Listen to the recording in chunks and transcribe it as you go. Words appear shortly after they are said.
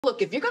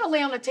Look, if you're gonna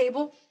lay on the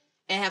table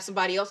and have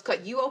somebody else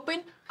cut you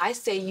open, I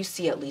say you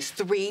see at least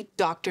 3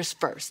 doctors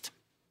first.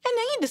 And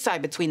then you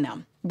decide between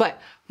them. But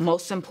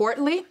most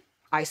importantly,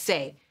 I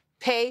say,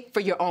 pay for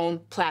your own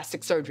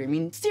plastic surgery. I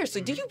mean,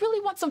 seriously, do you really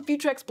want some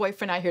future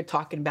ex-boyfriend out here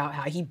talking about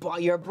how he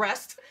bought your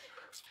breast?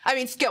 I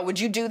mean, Skil, would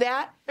you do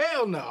that?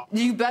 Hell no.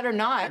 You better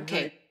not.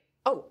 Okay.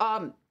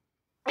 Oh,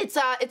 it's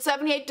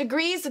 78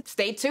 degrees.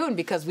 Stay tuned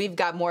because we've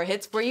got more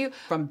hits for you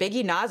from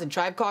Biggie, Nas, and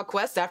Tribe Called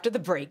Quest after the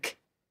break.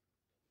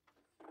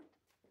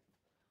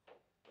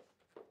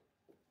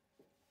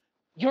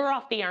 You're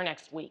off the air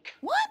next week.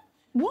 What?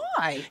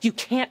 Why? You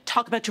can't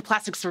talk about your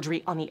plastic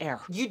surgery on the air.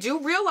 You do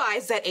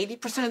realize that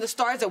 80% of the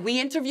stars that we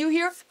interview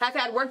here have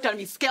had work done. I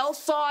mean, Skell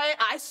saw it,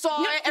 I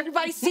saw it,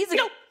 everybody sees it.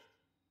 No.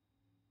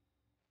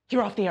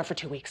 You're off the air for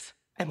 2 weeks.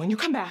 And when you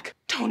come back,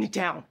 tone it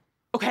down,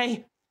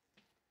 okay?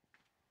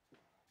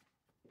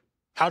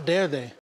 How dare they?